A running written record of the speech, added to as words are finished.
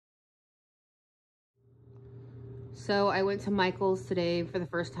So I went to Michael's today for the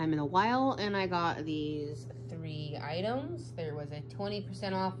first time in a while, and I got these 3 items. There was a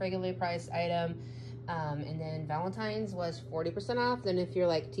 20% off regularly priced item, and then Valentine's was 40% off. Then if you're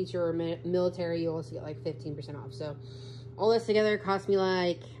like teacher or military, you also get like 15% off. So all this together cost me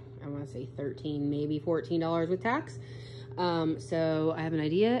like, I want to say $13, maybe $14 with tax. So I have an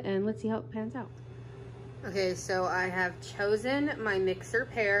idea, and let's see how it pans out. Okay, so I have chosen my mixer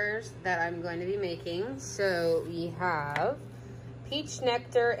pairs that I'm going to be making. So we have peach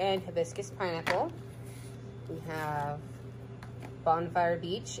nectar and hibiscus pineapple. We have bonfire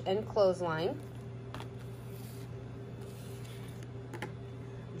beach and clothesline.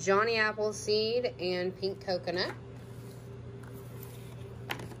 Johnny Appleseed and pink coconut.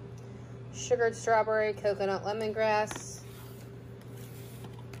 Sugared strawberry, coconut lemongrass.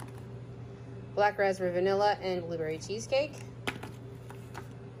 Black raspberry vanilla and blueberry cheesecake.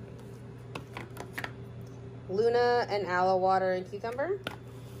 Luna and aloe water and cucumber.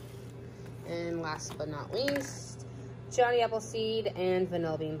 And last but not least, Johnny Appleseed and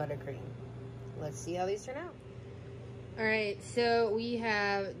vanilla bean buttercream. Let's see how these turn out. All right, so we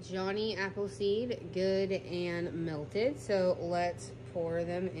have Johnny Appleseed, good and melted. So let's pour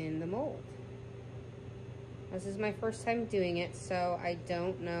them in the mold. This is my first time doing it, so I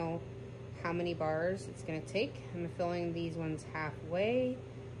don't know how many bars it's gonna take. I'm filling these ones halfway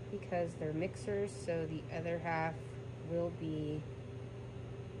because they're mixers, so the other half will be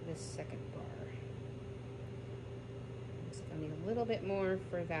the second bar. I'm just gonna need a little bit more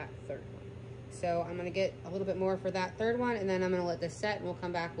for that third one. So I'm gonna get a little bit more for that third one, and then I'm gonna let this set, and we'll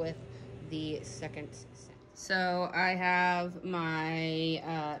come back with the second set. So I have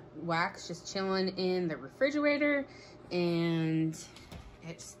my wax just chilling in the refrigerator, and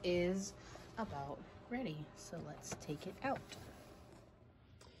it is about ready. So let's take it out.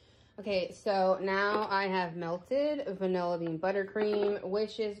 Okay, so now I have melted vanilla bean buttercream,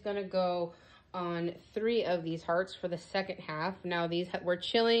 which is gonna go on 3 of these hearts for the second half. Now these were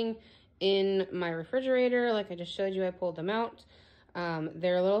chilling in my refrigerator. Like I just showed you, I pulled them out.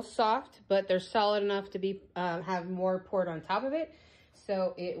 They're a little soft, but they're solid enough to be have more poured on top of it,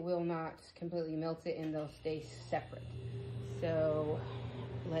 so it will not completely melt it, and they'll stay separate. So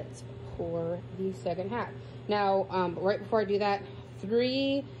let's pour the second half. Now, right before I do that,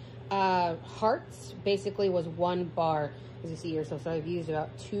 3 hearts basically was 1 bar, as you see here. So I've used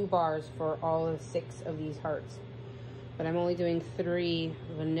about 2 bars for all of 6 of these hearts. But I'm only doing 3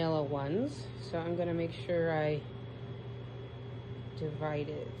 vanilla ones. So I'm gonna make sure I divide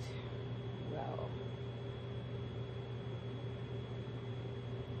it well.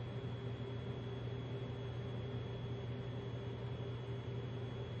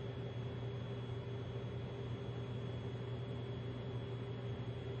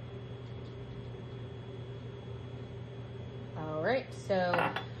 All right,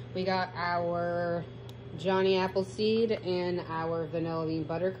 so we got our Johnny Appleseed and our vanilla bean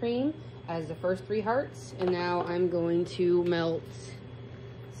buttercream as the first 3 hearts, and now I'm going to melt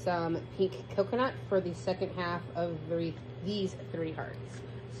some pink coconut for the second half of these 3 hearts.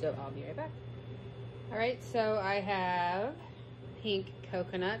 So I'll be right back. All right, so I have pink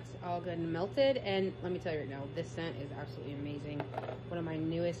coconut all good and melted, and let me tell you right now, this scent is absolutely amazing. One of my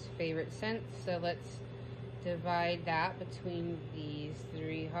newest favorite scents. So let's divide that between these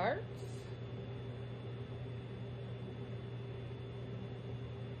 3 hearts.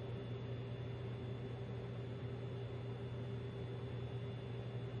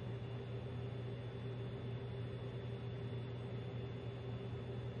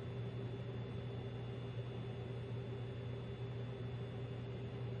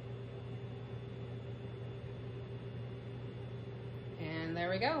 And there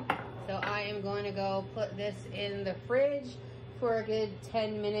we go. So I am going to go put this in the fridge for a good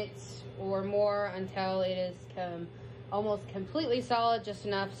 10 minutes or more until it is almost completely solid, just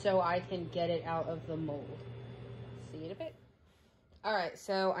enough so I can get it out of the mold. See you in a bit. All right,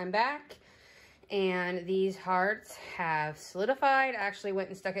 so I'm back, and these hearts have solidified. I actually went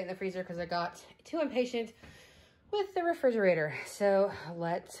and stuck it in the freezer because I got too impatient with the refrigerator. So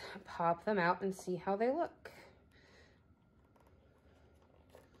let's pop them out and see how they look.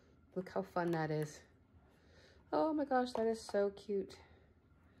 Look how fun that is. Oh my gosh, that is so cute.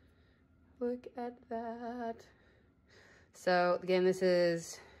 Look at that. So again, this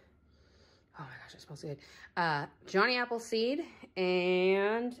is, oh my gosh, it smells good. Johnny Appleseed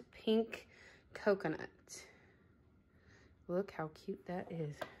and pink coconut. Look how cute that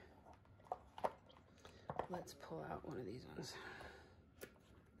is. Let's pull out one of these ones.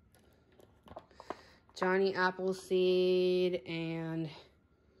 Johnny Appleseed and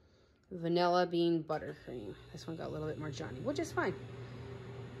vanilla bean buttercream. This one got a little bit more Johnny, which is fine.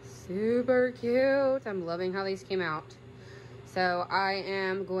 Super cute. I'm loving how these came out. So I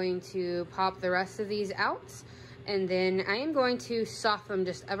am going to pop the rest of these out, and then I am going to soften them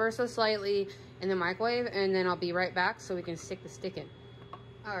just ever so slightly in the microwave, and then I'll be right back so we can stick the stick in.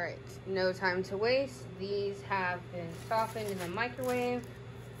 All right, no time to waste. These have been softened in the microwave.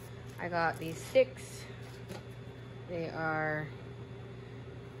 I got these sticks. They are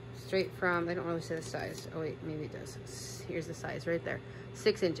straight from, they don't really say the size. Oh wait, maybe it does. Here's the size right there,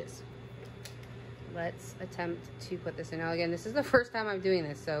 6 inches. Let's attempt to put this in. Now again, this is the first time I'm doing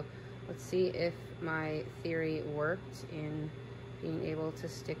this, so let's see if my theory worked in being able to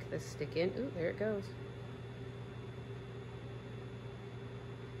stick the stick in. Ooh, there it goes.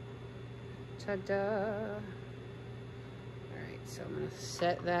 Ta-da! All right, so I'm gonna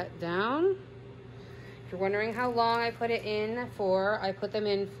set that down. If you're wondering how long I put it in for, I put them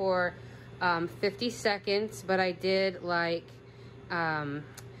in for 50 seconds, but I did like 5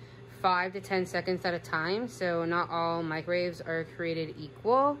 to 10 seconds at a time, so not all microwaves are created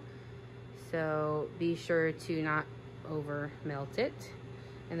equal, so be sure to not over melt it.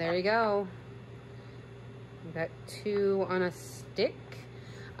 And there you go, we got 2 on a stick.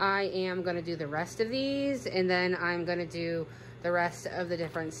 I am going to do the rest of these, and then I'm going to do the rest of the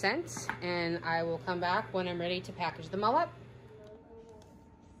different scents, and I will come back when I'm ready to package them all up.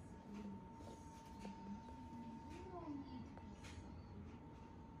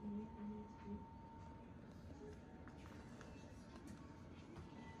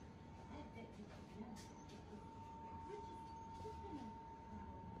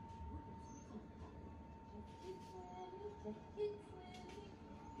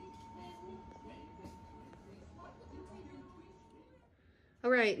 All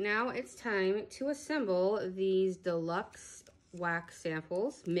right, now it's time to assemble these deluxe wax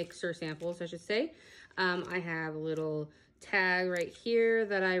samples, mixer samples, I should say. I have a little tag right here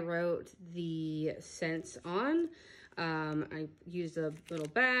that I wrote the scents on. I used a little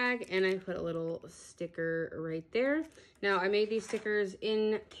bag and I put a little sticker right there. Now I made these stickers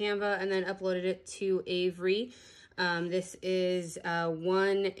in Canva and then uploaded it to Avery. This is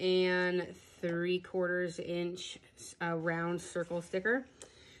 1 3/4 inch round circle sticker.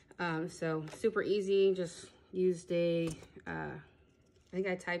 So super easy, just used a, I think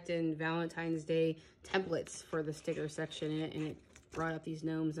I typed in Valentine's Day templates for the sticker section in it, and it brought up these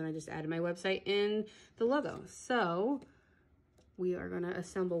gnomes, and I just added my website and the logo. So we are gonna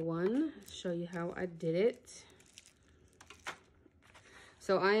assemble one, show you how I did it.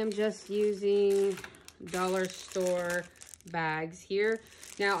 So I am just using dollar store bags here.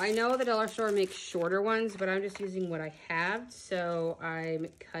 Now I know the dollar store makes shorter ones, but I'm just using what I have, so I'm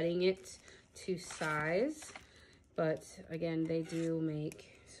cutting it to size. But again, they do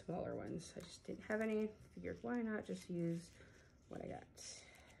make smaller ones. I just didn't have any, figured why not just use what I got.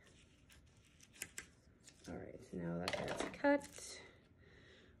 All right, so now that that's cut,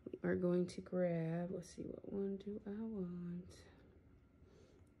 we are going to grab, let's see, what one do I want?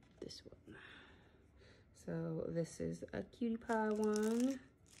 This one. So this is a cutie pie one.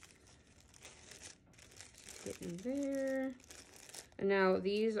 Get in there. And now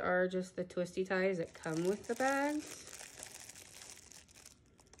these are just the twisty ties that come with the bags.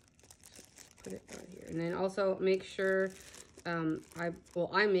 So put it right here. And then also make sure, I'm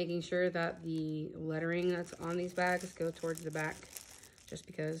making sure that the lettering that's on these bags go towards the back, just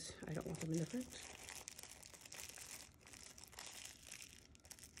because I don't want them in the front.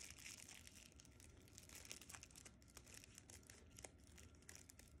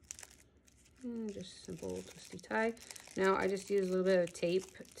 And just simple twisty tie. Now I just use a little bit of tape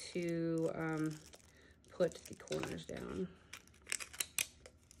to put the corners down.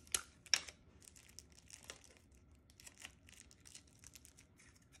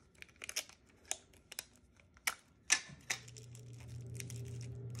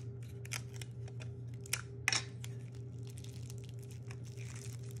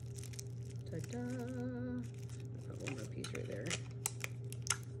 Ta-da! Put one more piece right there.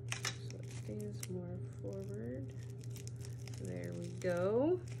 More forward. There we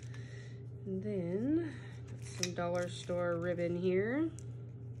go. And then got some dollar store ribbon here.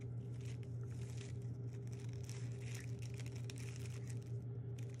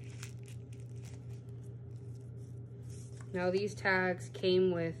 Now these tags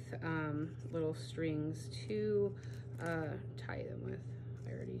came with little strings to tie them with.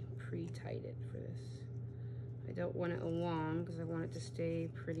 I already pre-tied it for this. I don't want it long because I want it to stay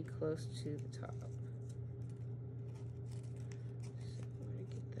pretty close to the top. So I'm going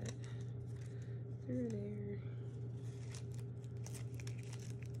to get that through there.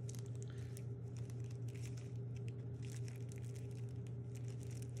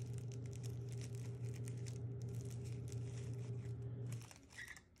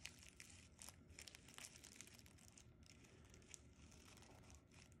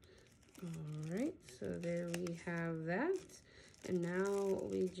 So there we have that. And now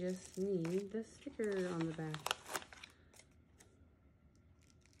we just need the sticker on the back.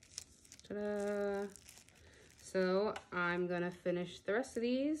 Ta-da! So I'm gonna finish the rest of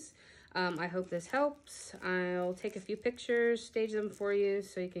these. I hope this helps. I'll take a few pictures, stage them for you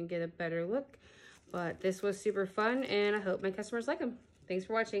so you can get a better look. But this was super fun, and I hope my customers like them. Thanks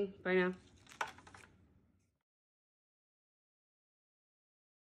for watching. Bye now.